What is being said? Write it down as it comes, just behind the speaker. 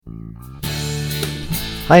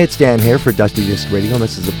Hi, it's Dan here for Dusty Disc Radio, and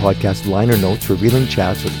this is a podcast liner notes revealing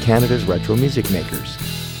chats with Canada's retro music makers.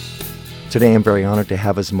 Today I'm very honored to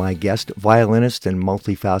have as my guest violinist and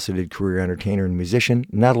multifaceted career entertainer and musician,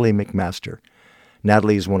 Natalie MacMaster.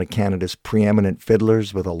 Natalie is one of Canada's preeminent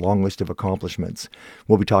fiddlers with a long list of accomplishments.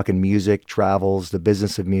 We'll be talking music, travels, the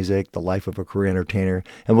business of music, the life of a career entertainer,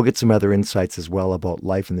 and we'll get some other insights as well about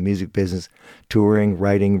life in the music business, touring,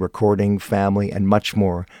 writing, recording, family, and much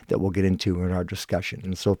more that we'll get into in our discussion.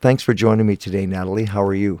 And so thanks for joining me today, Natalie. How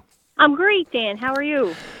are you? I'm great, Dan. How are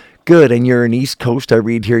you? Good, and you're an East Coast. I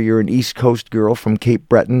read here you're an East Coast girl from Cape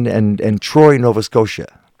Breton and Troy, Nova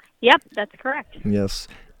Scotia. Yep, that's correct. Yes.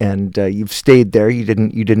 And you've stayed there. You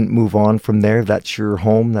didn't move on from there. That's your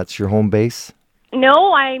home. That's your home base.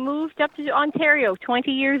 No, I moved up to Ontario 20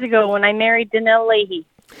 years ago when I married Danelle Leahy.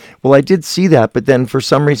 Well, I did see that, but then for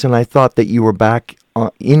some reason I thought that you were back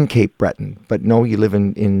in Cape Breton. But no, you live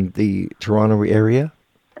in the Toronto area?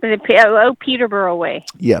 Peterborough way.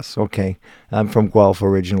 Yes, okay. I'm from Guelph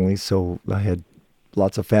originally, so I had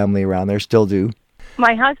lots of family around there. Still do.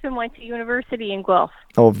 My husband went to university in Guelph.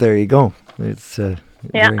 Oh, there you go. It's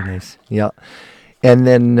very nice. Yeah. And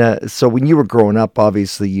then, so when you were growing up,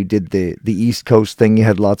 obviously you did the East Coast thing. You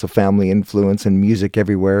had lots of family influence and music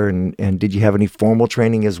everywhere. And did you have any formal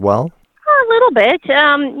training as well? A little bit.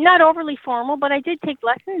 Not overly formal, but I did take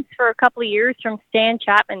lessons for a couple of years from Stan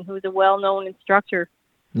Chapman, who's a well-known instructor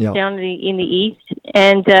down in the East.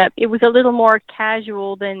 And it was a little more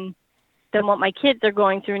casual than what my kids are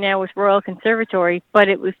going through now with Royal Conservatory, but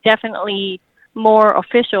it was definitely more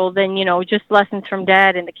official than, just lessons from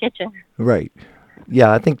Dad in the kitchen. Right.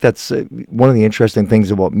 Yeah, I think that's one of the interesting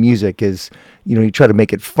things about music is, you try to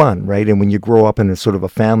make it fun, right? And when you grow up in a sort of a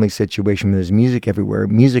family situation where there's music everywhere,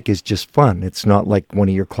 music is just fun. It's not like one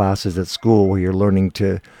of your classes at school where you're learning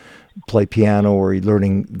to play piano or you're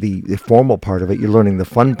learning the formal part of it. You're learning the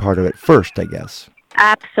fun part of it first, I guess.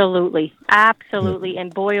 Absolutely. Absolutely. Yeah.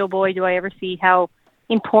 And boy, oh boy, do I ever see how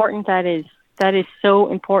important that is. That is so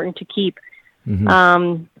important to keep.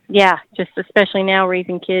 Mm-hmm. Just especially now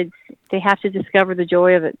raising kids, they have to discover the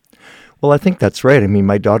joy of it. Well, I think that's right. I mean,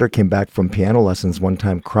 my daughter came back from piano lessons one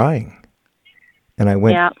time crying. And I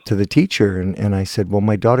went to the teacher and I said, well,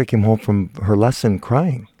 my daughter came home from her lesson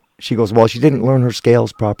crying. She goes, well, she didn't learn her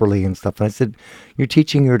scales properly and stuff. And I said, you're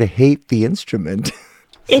teaching her to hate the instrument.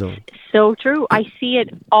 It's so true. I see it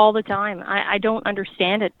all the time. I don't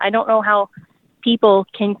understand it. I don't know how people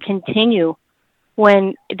can continue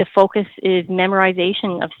when the focus is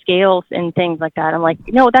memorization of scales and things like that. I'm like,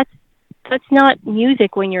 no, that's not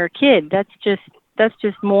music when you're a kid. That's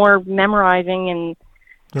just more memorizing and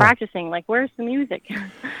practicing. Like, where's the music?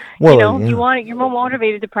 Well, you're more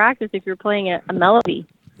motivated to practice if you're playing a melody,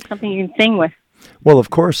 something you can sing with. Well, of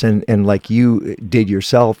course, and like you did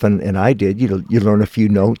yourself and I did, you learn a few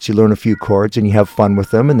notes, you learn a few chords, and you have fun with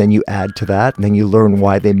them, and then you add to that, and then you learn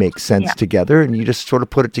why they make sense together, and you just sort of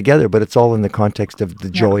put it together, but it's all in the context of the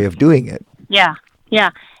joy of doing it. Yeah.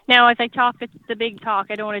 Now, as I talk, it's the big talk.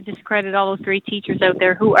 I don't want to discredit all those great teachers out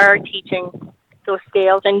there who are teaching those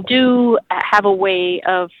scales and do have a way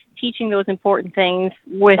of teaching those important things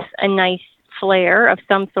with a nice flair of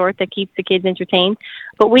some sort that keeps the kids entertained.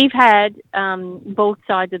 But we've had both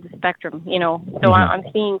sides of the spectrum, so mm-hmm. I'm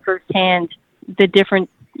seeing firsthand the different,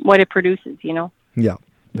 what it produces, Yeah,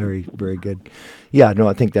 very, very good. Yeah, no,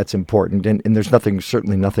 I think that's important. And there's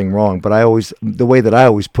certainly nothing wrong. But the way that I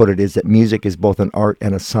always put it is that music is both an art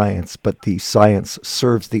and a science, but the science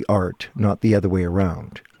serves the art, not the other way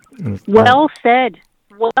around. Well said.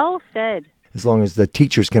 Well said. As long as the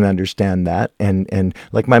teachers can understand that. And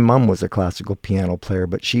like my mom was a classical piano player,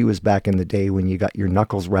 but she was back in the day when you got your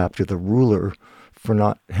knuckles wrapped with a ruler for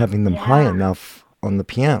not having them high enough on the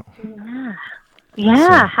piano.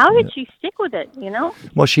 Yeah. So, how did she stick with it,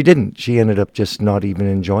 Well, she didn't. She ended up just not even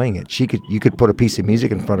enjoying it. You could put a piece of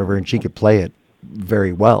music in front of her and she could play it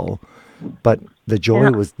very well, but the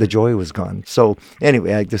joy was gone. So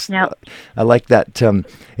anyway, I like that.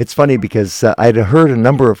 It's funny because I'd heard a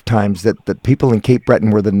number of times that people in Cape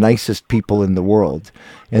Breton were the nicest people in the world.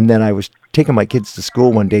 And then I was taking my kids to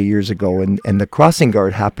school one day years ago, and the crossing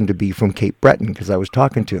guard happened to be from Cape Breton because I was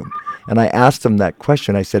talking to him. And I asked him that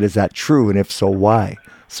question. I said, is that true? And if so, why?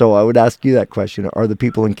 So I would ask you that question. Are the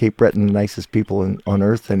people in Cape Breton the nicest people on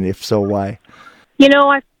earth? And if so, why?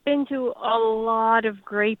 I've been to a lot of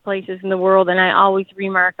great places in the world, and I always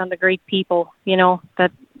remark on the great people,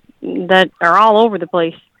 that are all over the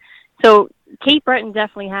place. So Cape Breton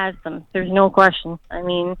definitely has them. There's no question. I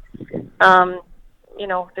mean,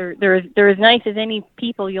 they're as nice as any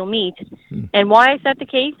people you'll meet. And why is that the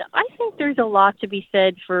case? I think there's a lot to be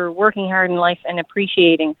said for working hard in life and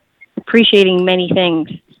appreciating appreciating many things.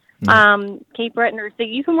 Mm. Cape Bretoners, that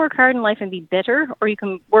you can work hard in life and be bitter, or you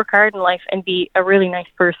can work hard in life and be a really nice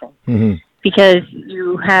person. Mm-hmm. Because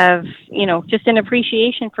you have, just an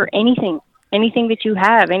appreciation for anything that you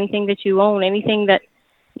have, anything that you own, anything that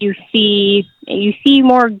you see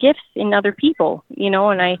more gifts in other people,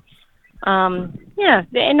 and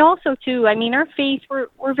and also too, I mean, our faith,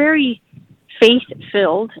 we're very faith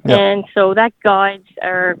filled, Yep. and so that guides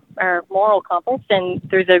our moral compass, and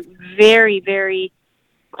there's a very, very,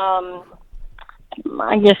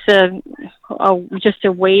 I guess, just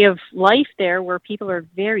a way of life there where people are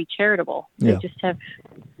very charitable. Yeah. They just have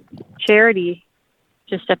charity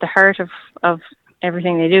just at the heart of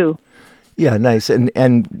everything they do. Yeah, nice.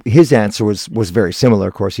 And his answer was very similar,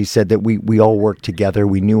 of course. He said that we all worked together.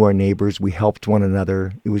 We knew our neighbors. We helped one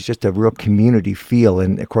another. It was just a real community feel.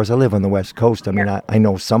 And, of course, I live on the West Coast. I mean, I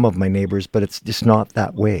know some of my neighbors, but it's just not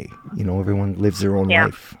that way. Everyone lives their own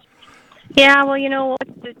life. Yeah, well,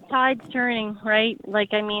 the tide's turning, right?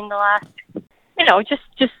 Like, I mean, the last,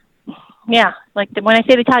 just like when I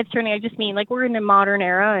say the tide's turning, I just mean like we're in the modern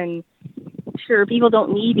era, and sure, people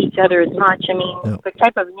don't need each other as much. I mean, the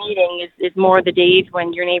type of needing is more the days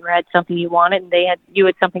when your neighbor had something you wanted and you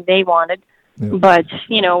had something they wanted. Yeah. But,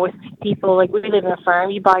 with people, like we live in a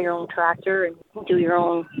farm, you buy your own tractor and do your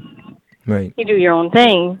own. Right. You do your own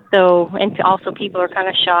thing. So, and also people are kind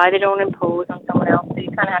of shy. They don't impose on someone else. So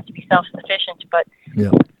you kind of have to be self-sufficient. But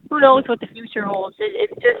who knows what the future holds?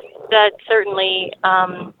 It's just that certainly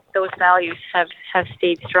those values have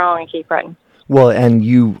stayed strong in Cape Breton. Well, and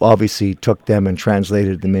you obviously took them and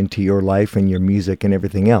translated them into your life and your music and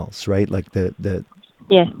everything else, right? Like the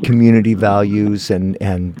community values and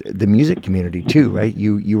the music community too, right?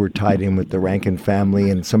 You were tied in with the Rankin family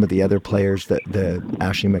and some of the other players, the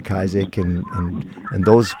Ashley McIsaac and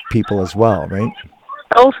those people as well, right?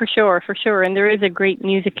 Oh, for sure. And there is a great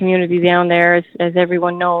music community down there, as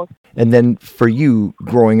everyone knows. And then for you,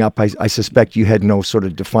 growing up, I suspect you had no sort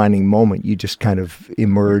of defining moment. You just kind of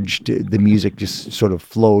emerged. The music just sort of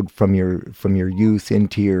flowed from your youth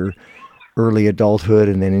into your early adulthood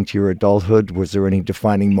and then into your adulthood. Was there any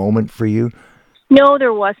defining moment for you? No,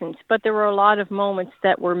 there wasn't. But there were a lot of moments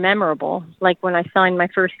that were memorable. Like when I signed my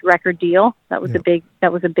first record deal. That was a big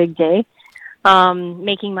day.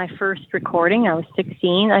 Making my first recording, I was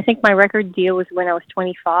 16. I think my record deal was when I was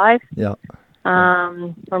 25. Yeah.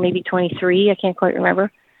 Or maybe 23. I can't quite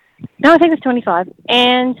remember. No, I think it was 25.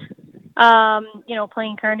 And,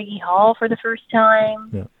 playing Carnegie Hall for the first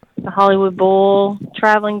time, the Hollywood Bowl,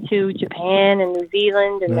 traveling to Japan and New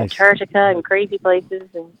Zealand and Antarctica and crazy places,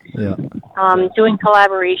 and doing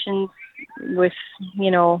collaborations with,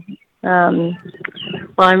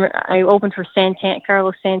 I opened for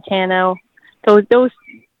Carlos Santana. Those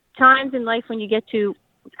times in life when you get to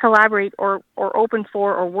collaborate or open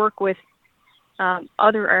for or work with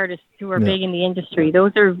other artists who are big in the industry.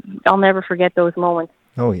 I'll never forget those moments.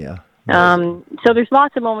 Oh, yeah. So there's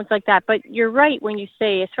lots of moments like that. But you're right when you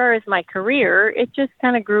say, as far as my career, it just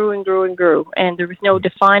kind of grew and grew and grew. And there was no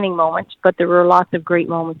defining moment, but there were lots of great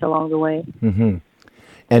moments along the way. Mm-hmm.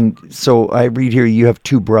 And so I read here you have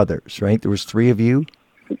two brothers, right? There was three of you?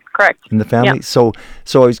 Correct. In the family? Yeah. So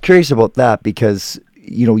I was curious about that because,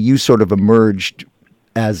 you sort of emerged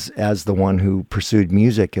as the one who pursued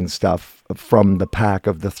music and stuff from the pack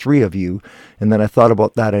of the three of you. And then I thought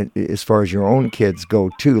about that as far as your own kids go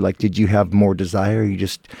too. Like, did you have more desire?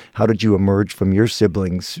 How did you emerge from your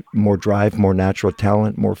siblings? More drive, more natural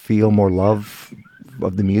talent, more feel, more love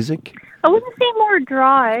of the music? I wouldn't say more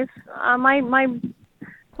drive.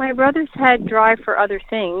 My brothers had drive for other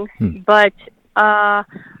things, but I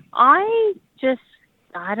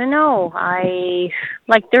don't know.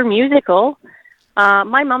 They're musical.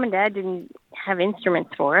 My mom and dad didn't have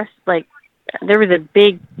instruments for us. Like, there was a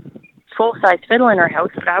big full-size fiddle in our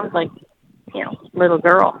house, but I was like, little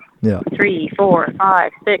girl. Yeah. 3, 4,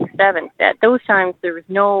 5, 6, 7. At those times, there was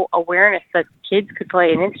no awareness that kids could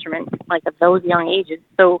play an instrument, like at those young ages.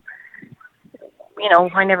 So,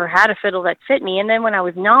 I never had a fiddle that fit me. And then when I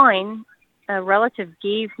was 9, a relative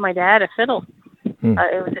gave my dad a fiddle. It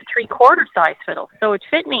was a 3/4 size fiddle, so it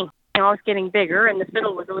fit me. I was getting bigger, and the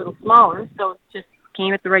fiddle was a little smaller, so it just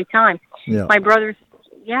came at the right time. Yeah. My brothers,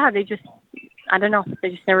 they just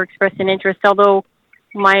never expressed an interest, although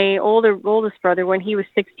my oldest brother, when he was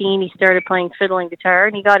 16, he started playing fiddle and guitar,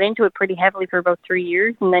 and he got into it pretty heavily for about 3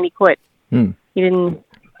 years, and then he quit. He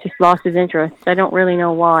just lost his interest. I don't really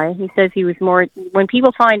know why. He says he was more, when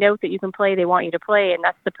people find out that you can play, they want you to play, and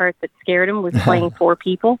that's the part that scared him, was playing for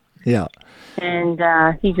people. Yeah. And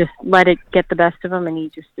he just let it get the best of him, and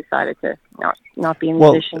he just decided to not be a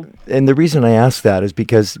Well, musician. and the reason I ask that is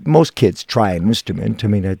because most kids try an instrument. I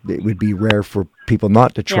mean, it would be rare for people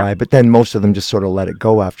not to Yeah. try, but then most of them just sort of let it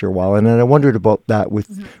go after a while. And then I wondered about that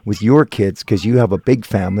Mm-hmm. with your kids, because you have a big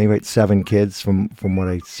family, right? 7 kids from what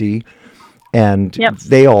I see, and Yep.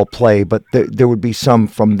 they all play. But there would be some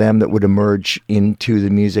from them that would emerge into the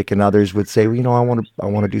music, and others would say, well, I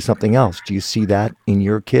want to do something else. Do you see that in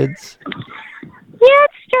your kids? Yeah,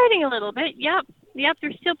 it's starting a little bit. Yep. Yep,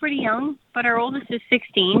 they're still pretty young, but our oldest is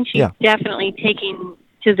 16. She's Yeah. definitely taking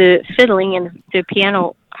to the fiddling and the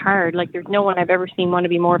piano hard. Like, there's no one I've ever seen want to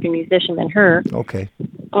be more of a musician than her. Okay.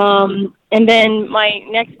 And then my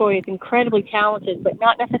next boy is incredibly talented, but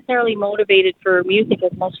not necessarily motivated for music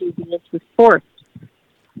as much as he is with sports.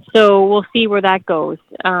 So we'll see where that goes.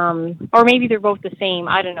 Or maybe they're both the same.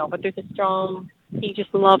 I don't know. But there's a strong. He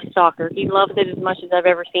just loves soccer. He loves it as much as I've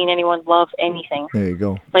ever seen anyone love anything. There you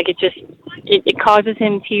go. Like, it causes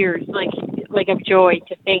him tears, like of joy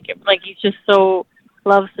to think. Like, he's just so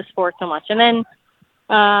loves the sport so much. And then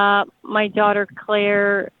my daughter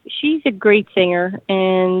Claire, she's a great singer,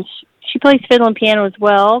 and she plays fiddle and piano as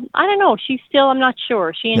well. I don't know. I'm not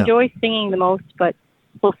sure. She Yeah. enjoys singing the most, but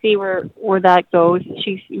we'll see where that goes.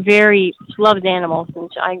 She loves animals,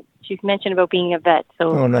 and she's mentioned about being a vet, so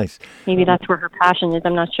Oh, nice. maybe that's where her passion is.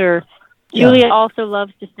 I'm not sure. Yeah. Julia also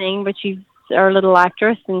loves to sing, but she's our little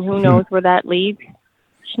actress, and who knows where that leads.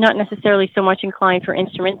 She's not necessarily so much inclined for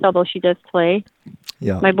instruments, although she does play.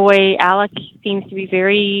 Yeah. My boy Alec seems to be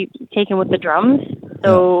very taken with the drums,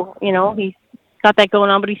 so he's got that going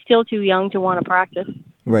on, but he's still too young to want to practice.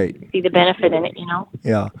 Right. See the benefit in it,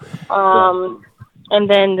 Yeah. And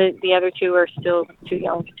then the other two are still too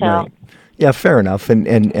young to tell. Right. Yeah, fair enough.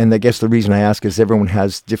 And I guess the reason I ask is everyone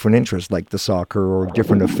has different interests, like the soccer, or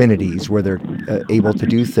different affinities where they're able to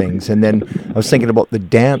do things. And then I was thinking about the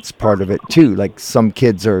dance part of it too. Like, some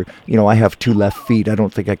kids are, I have 2 left feet. I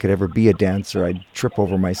don't think I could ever be a dancer. I'd trip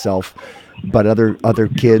over myself. But other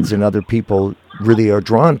kids and other people really are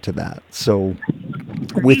drawn to that. So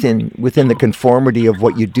within the conformity of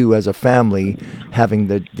what you do as a family, having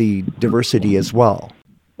the diversity as well.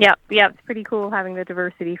 Yeah, it's pretty cool having the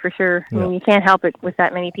diversity for sure. I Yeah. mean, you can't help it with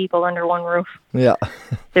that many people under one roof. Yeah.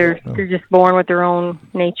 They're just born with their own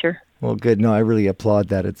nature. Well, good. No, I really applaud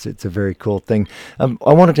that. It's a very cool thing. I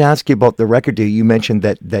wanted to ask you about the record deal. You mentioned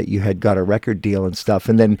that you had got a record deal and stuff,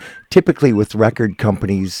 and then typically with record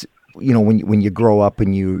companies, when you grow up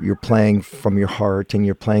and you're playing from your heart and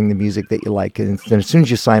you're playing the music that you like, and then as soon as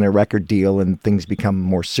you sign a record deal and things become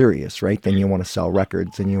more serious, right? Then you want to sell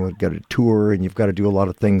records and you got to tour and you've got to do a lot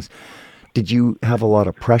of things. Did you have a lot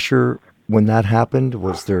of pressure when that happened?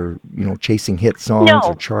 Was there, chasing hit songs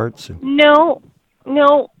or charts? No,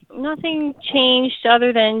 nothing changed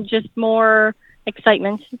other than just more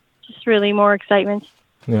excitement. Just really more excitement.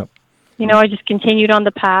 Yeah. I just continued on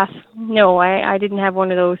the path. No, I didn't have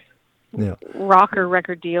one of those rocker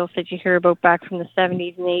record deals that you hear about back from the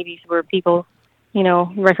 70s and 80s where people,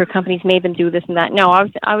 record companies made them do this and that. No,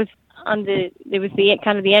 I was on it was the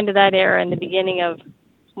kind of the end of that era and the beginning of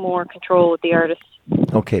more control with the artist.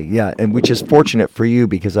 Okay, yeah, and which is fortunate for you,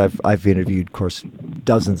 because I've interviewed, of course,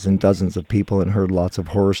 dozens and dozens of people and heard lots of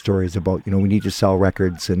horror stories about, we need to sell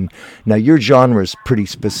records. And now your genre is pretty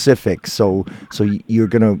specific, so you're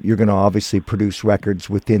gonna obviously produce records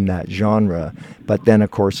within that genre, but then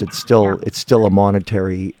of course it's still a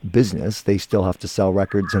monetary business. They still have to sell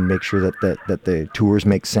records and make sure that the tours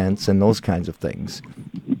make sense and those kinds of things.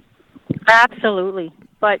 Absolutely,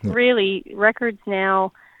 but really, records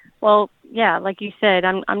now. Well, yeah, like you said,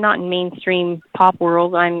 I'm not in mainstream pop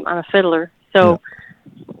world. I'm a fiddler, so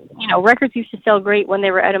records used to sell great when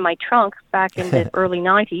they were out of my trunk back in the early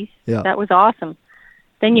 '90s. Yeah. That was awesome.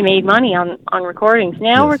 Then you made money on recordings.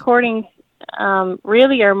 Now recordings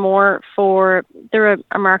really are more they're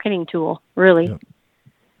a marketing tool, really. Yeah.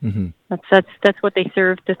 Mm-hmm. That's what they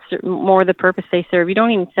serve. That's more the purpose they serve. You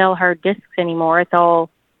don't even sell hard discs anymore. It's all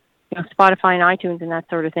Spotify and iTunes and that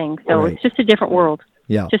sort of thing. So It's just a different world.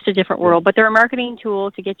 Yeah. Just a different world. But they're a marketing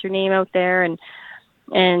tool to get your name out there and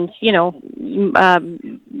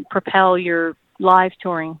propel your live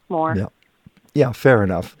touring more. Yeah. Yeah, fair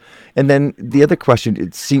enough. And then the other question,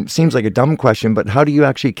 it seems like a dumb question, but how do you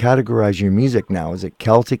actually categorize your music now? Is it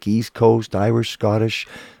Celtic, East Coast, Irish, Scottish,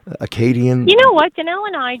 Acadian? You know what? Danelle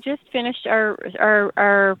and I just finished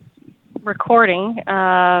our recording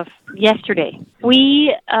yesterday.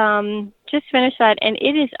 We just finished that, and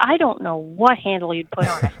it is, I don't know what handle you'd put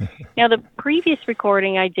on it. Now, the previous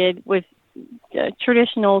recording I did was a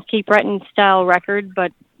traditional Cape Breton style record,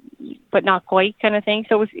 but but not quite kind of thing.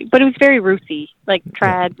 So it was very rootsy, like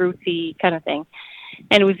trad, rootsy kind of thing.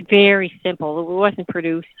 And it was very simple. It wasn't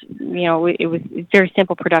produced, it was very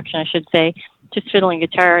simple production, I should say, just fiddling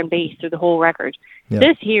guitar and bass through the whole record. Yeah.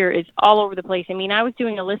 This here is all over the place. I mean, I was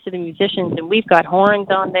doing a list of the musicians, and we've got horns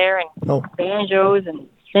on there, and banjos, and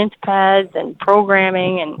synth pads, and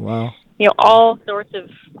programming, and, all sorts of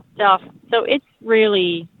stuff. So it's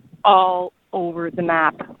really all over the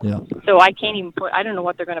map. Yeah. So I don't know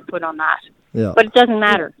what they're going to put on that. Yeah. But it doesn't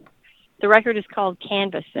matter. The record is called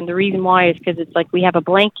Canvas, and the reason why is because it's like we have a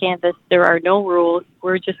blank canvas. There are no rules.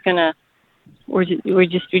 We just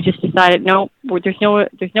decided there's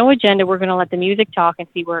no agenda. We're gonna let the music talk and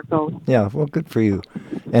see where it goes. Yeah, well, good for you.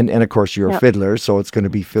 And of course you're a fiddler, so it's going to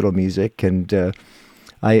be fiddle music. And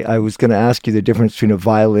I was going to ask you the difference between a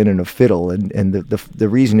violin and a fiddle, and the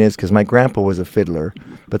reason is because my grandpa was a fiddler,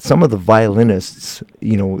 but some of the violinists,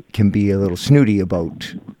 can be a little snooty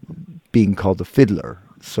about being called a fiddler.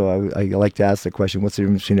 So I like to ask the question, what's the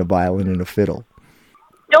difference between a violin and a fiddle?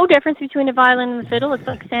 No difference between a violin and a fiddle. It's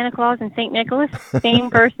like Santa Claus and St. Nicholas.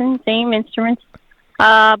 Same person, same instruments.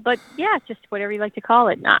 But yeah, just whatever you like to call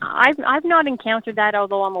it. I've not encountered that,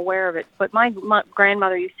 although I'm aware of it. But my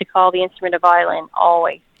grandmother used to call the instrument a violin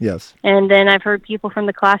always. Yes. And then I've heard people from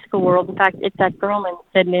the classical world. In fact, it's that Perlman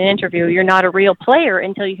said in an interview, "You're not a real player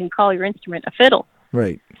until you can call your instrument a fiddle."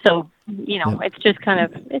 Right. So it's just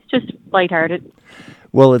it's just lighthearted.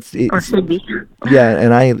 Well, it's or should be. Yeah,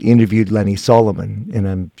 and I interviewed Lenny Solomon, and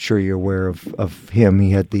I'm sure you're aware of him.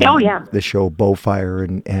 He had the show Bowfire,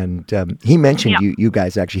 and he mentioned you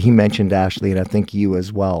guys actually. He mentioned Ashley, and I think you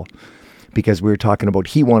as well, because we were talking about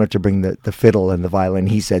he wanted to bring the fiddle and the violin.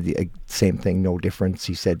 He said the same thing, no difference.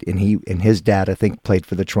 He said, and his dad I think played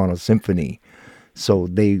for the Toronto Symphony, so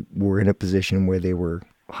they were in a position where they were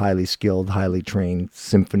highly skilled, highly trained,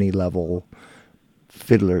 symphony level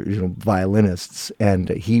fiddler, violinists, and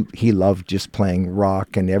he loved just playing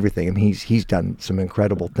rock and everything. I mean, he's done some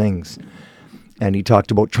incredible things, and he talked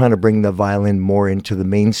about trying to bring the violin more into the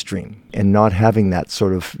mainstream and not having that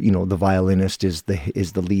sort of the violinist is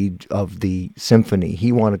the lead of the symphony.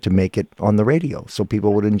 He wanted to make it on the radio so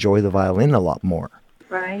people would enjoy the violin a lot more.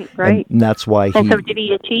 Right. And that's why so did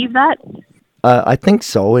he achieve that? I think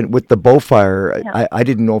so. And with the Bowfire, I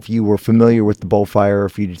didn't know if you were familiar with the Bowfire,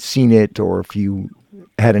 if you'd seen it, or if you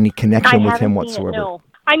had any connection with him whatsoever. No.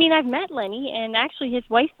 I mean, I've met Lenny, and actually his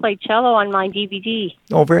wife played cello on my DVD.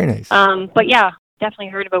 Oh, very nice. But yeah, definitely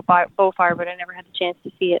heard about Bowfire, but I never had the chance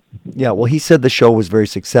to see it. Yeah, well, he said the show was very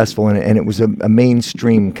successful, and it was a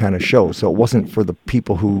mainstream kind of show, so it wasn't for the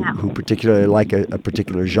people who particularly like a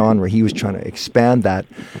particular genre. He was trying to expand that,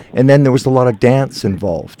 and then there was a lot of dance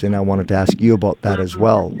involved, and I wanted to ask you about that as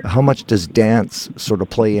well. How much does dance sort of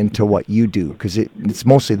play into what you do? Because it's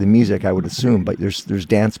mostly the music, I would assume, but there's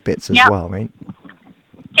dance bits as well, right?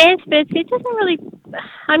 Dance bits, it doesn't really,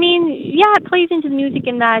 I mean, yeah, it plays into the music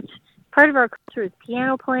in that part of our culture is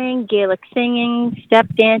piano playing, Gaelic singing, step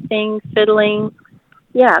dancing, fiddling.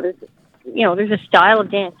 Yeah, there's a style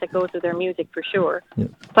of dance that goes with their music for sure. Yeah.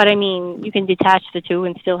 But I mean, you can detach the two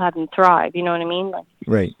and still have them thrive. You know what I mean? Like,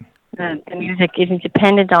 right. The music isn't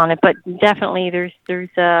dependent on it, but definitely there's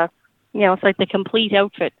it's like the complete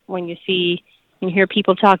outfit when you hear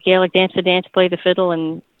people talk Gaelic dance to dance, play the fiddle,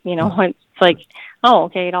 and it's like, oh,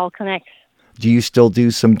 okay, it all connects. Do you still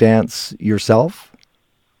do some dance yourself?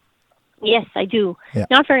 Yes, I do. Yeah.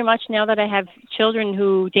 Not very much now that I have children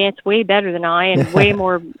who dance way better than I and way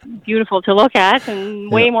more beautiful to look at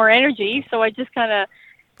and way more energy. So I just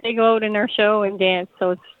they go out in our show and dance.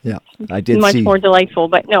 So it's much more delightful.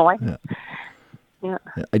 But no,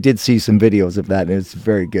 I did see some videos of that, and it's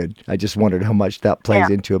very good. I just wondered how much that plays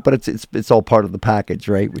into it. But it's all part of the package,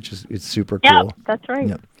 right? Which is it's super cool. Yeah, that's right.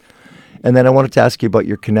 Yeah. And then I wanted to ask you about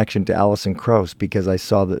your connection to Alison Krauss, because I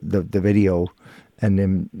saw the video. And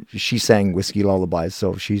then she sang Whiskey Lullabies,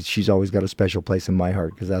 so she's always got a special place in my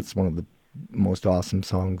heart because that's one of the most awesome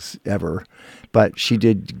songs ever. But she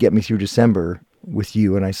did Get Me Through December with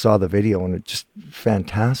you, and I saw the video, and it's just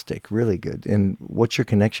fantastic, really good. And what's your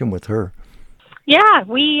connection with her? Yeah,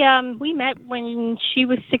 we met when she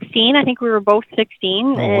was 16. I think we were both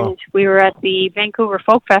 16, and we were at the Vancouver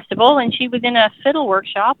Folk Festival, and she was in a fiddle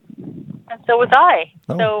workshop, and so was I.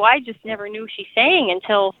 Oh. So I just never knew she sang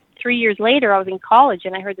until 3 years later. I was in college,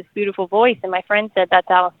 and I heard this beautiful voice, and my friend said, "That's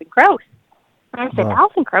Alison Krauss." And I said,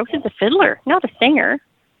 "Alison Krauss is a fiddler, not a singer."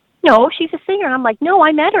 "No, she's a singer." I'm like, "No,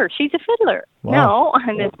 I met her. She's a fiddler." Wow. No,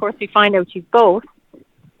 and then, of course, we find out she's both.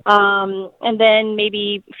 And then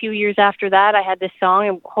maybe a few years after that, I had this song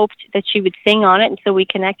and hoped that she would sing on it, and so we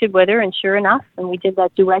connected with her, and sure enough, and we did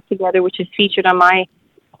that duet together, which is featured on my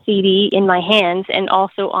CD in my hands, and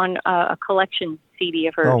also on a collection CD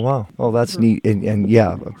of hers. Oh, wow. Oh, that's neat. And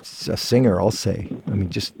yeah, a singer, I'll say. I mean,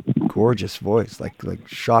 just gorgeous voice, like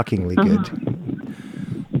shockingly good.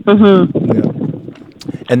 Mm-hmm. Yeah.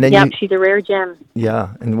 And then Yep, she's a rare gem.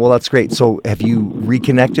 yeah, and well, that's great. So have you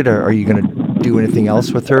reconnected, or are you going to do anything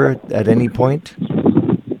else with her at any point?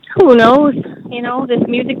 Who knows? You know, this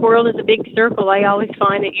music world is a big circle. I always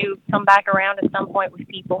find that you come back around at some point with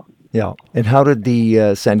people. Yeah. And how did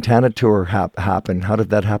the Santana tour happen? How did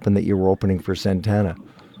that happen that you were opening for Santana?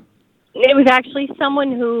 It was actually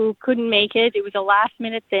someone who couldn't make it. It was a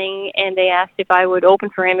last-minute thing, and they asked if I would open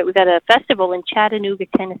for him. It was at a festival in Chattanooga,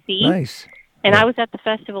 Tennessee. Nice. And I was at the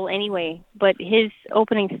festival anyway, but his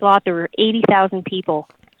opening slot, there were 80,000 people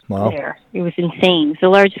there. It was insane. It was the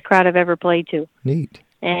largest crowd I've ever played to. Neat.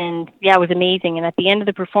 And, yeah, it was amazing. And at the end of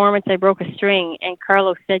the performance, I broke a string, and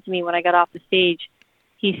Carlos said to me when I got off the stage,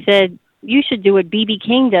 he said, "You should do what B.B.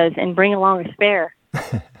 King does and bring along a spare."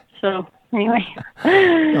 So, anyway,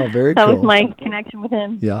 oh, very that cool. was my connection with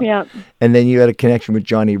him. Yeah. And then you had a connection with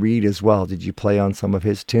Johnny Reed as well. Did you play on some of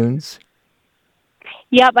his tunes?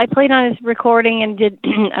 Yep, I played on his recording and did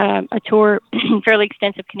a tour, fairly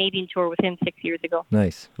extensive Canadian tour with him 6 years ago.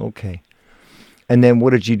 Nice. Okay. And then what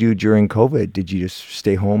did you do during COVID? Did you just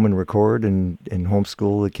stay home and record and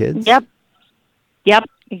homeschool the kids? Yep,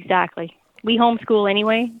 exactly. We homeschool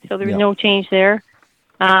anyway, so there's no change there.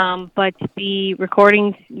 But the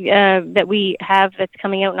recordings that we have that's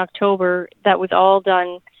coming out in October, that was all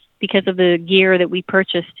done because of the gear that we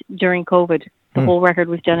purchased during COVID. The whole record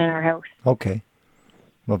was done in our house. Okay.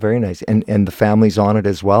 Well, very nice. And the family's on it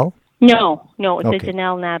as well? No, it's a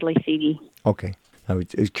Janelle Natalie CD. Okay. I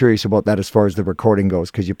was curious about that as far as the recording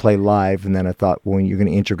goes, because you play live, and then I thought, well, you're going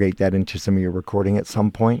to integrate that into some of your recording at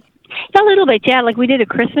some point? A little bit, yeah. Like we did a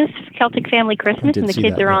Christmas, Celtic Family Christmas, and the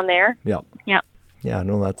kids are on there. Yeah. Yeah. Yeah,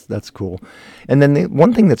 no, that's cool. And then the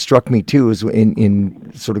one thing that struck me, too, is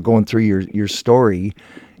in sort of going through your story,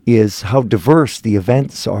 is how diverse the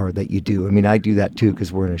events are that you do. I mean, I do that too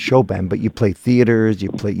because we're in a show band, but you play theaters, you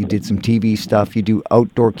did some TV stuff, you do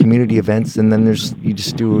outdoor community events, and then you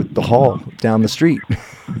just do the hall down the street.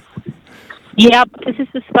 Yep, this is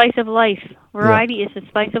the spice of life. Variety is the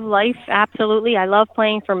spice of life, absolutely. I love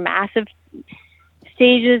playing for massive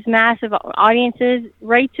stages, massive audiences,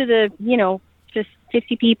 right to the, just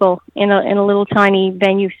 50 people in a little tiny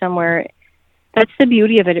venue somewhere. That's the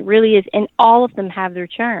beauty of it. It really is. And all of them have their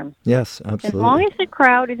charm. Yes, absolutely. As long as the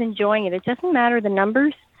crowd is enjoying it, it doesn't matter the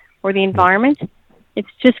numbers or the environment. It's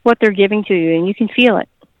just what they're giving to you, and you can feel it.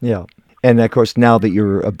 Yeah. And, of course, now that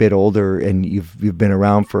you're a bit older and you've been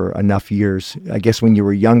around for enough years, I guess when you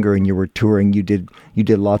were younger and you were touring, you did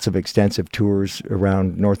lots of extensive tours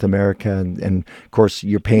around North America. And of course,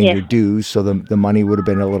 you're paying your dues, so the money would have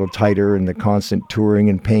been a little tighter, and the constant touring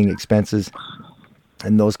and paying expenses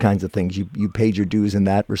and those kinds of things. You paid your dues in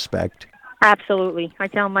that respect. Absolutely. I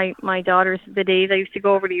tell my daughters the days I used to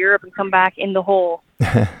go over to Europe and come back in the hole.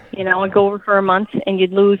 I'd go over for a month and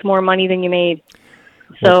you'd lose more money than you made.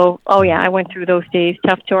 So, I went through those days,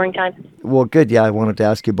 tough touring times. Well, good. Yeah, I wanted to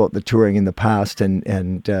ask you about the touring in the past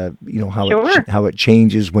and how it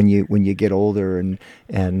changes when you get older and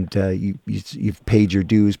you've paid your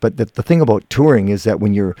dues. But the thing about touring is that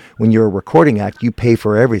when you're a recording act, you pay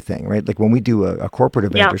for everything, right? Like when we do a corporate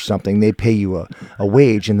event or something, they pay you a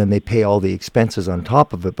wage and then they pay all the expenses on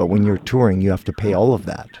top of it. But when you're touring, you have to pay all of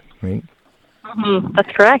that, right? Mm-hmm.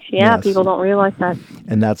 That's correct. Yeah, yes. People don't realize that.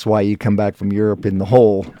 And that's why you come back from Europe in the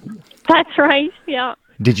hole. That's right, yeah.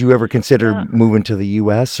 Did you ever consider moving to the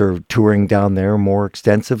U.S. or touring down there more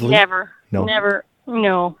extensively? Never. No. Never.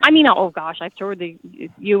 No. I mean, I've toured the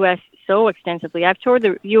U.S. so extensively. I've toured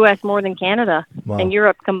the U.S. more than Canada and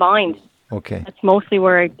Europe combined. Okay. That's mostly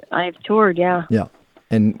where I've toured, yeah. Yeah.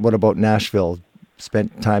 And what about Nashville?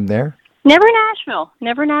 Spent time there? Never Nashville.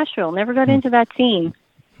 Never got into that scene.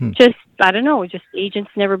 Just, I don't know, just agents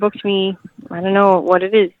never booked me. I don't know what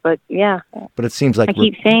it is, but yeah. But it seems like... I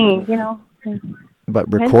keep saying,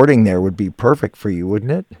 But recording there would be perfect for you, wouldn't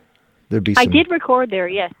it? There'd be some... I did record there,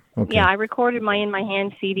 yes. Okay. Yeah, I recorded my In My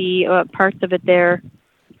Hand CD, parts of it there.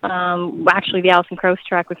 Actually, the Alison Krauss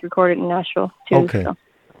track was recorded in Nashville, too. Okay. So.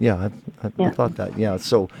 Yeah, I thought that. Yeah,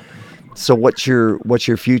 so what's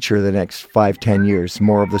your future the next 5-10 years?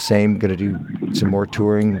 More of the same? Going to do some more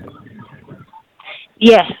touring?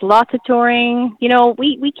 Yes, lots of touring.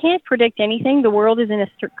 We can't predict anything. The world is in a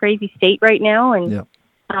crazy state right now, and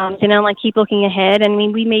I keep looking ahead. I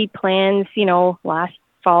mean, we made plans, last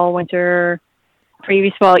fall, winter,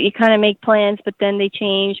 previous fall. You kind of make plans, but then they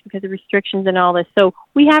change because of restrictions and all this. So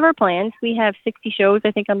we have our plans. We have 60 shows,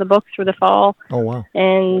 I think, on the books for the fall. Oh, wow.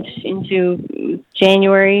 And into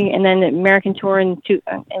January, and then the American tour in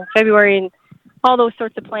February, and all those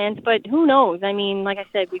sorts of plans. But who knows? I mean, like I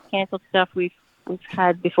said, we've canceled stuff we've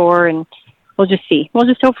had before, and we'll just see. We'll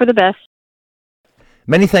just hope for the best.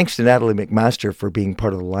 Many thanks to Natalie MacMaster for being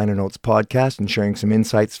part of the Liner Notes podcast and sharing some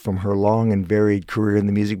insights from her long and varied career in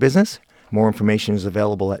the music business. More information is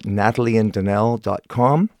available at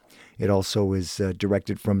natalieanddonnell.com. It also is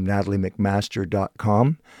directed from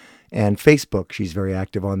nataliemacmaster.com. And Facebook, she's very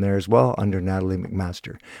active on there as well, under Natalie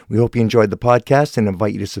MacMaster. We hope you enjoyed the podcast and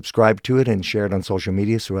invite you to subscribe to it and share it on social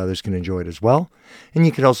media so others can enjoy it as well. And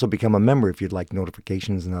you can also become a member if you'd like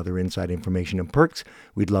notifications and other inside information and perks.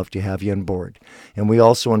 We'd love to have you on board. And we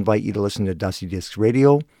also invite you to listen to Dusty Discs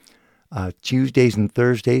Radio Tuesdays and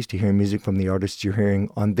Thursdays to hear music from the artists you're hearing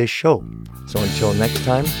on this show. So until next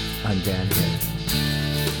time, I'm Dan Hill.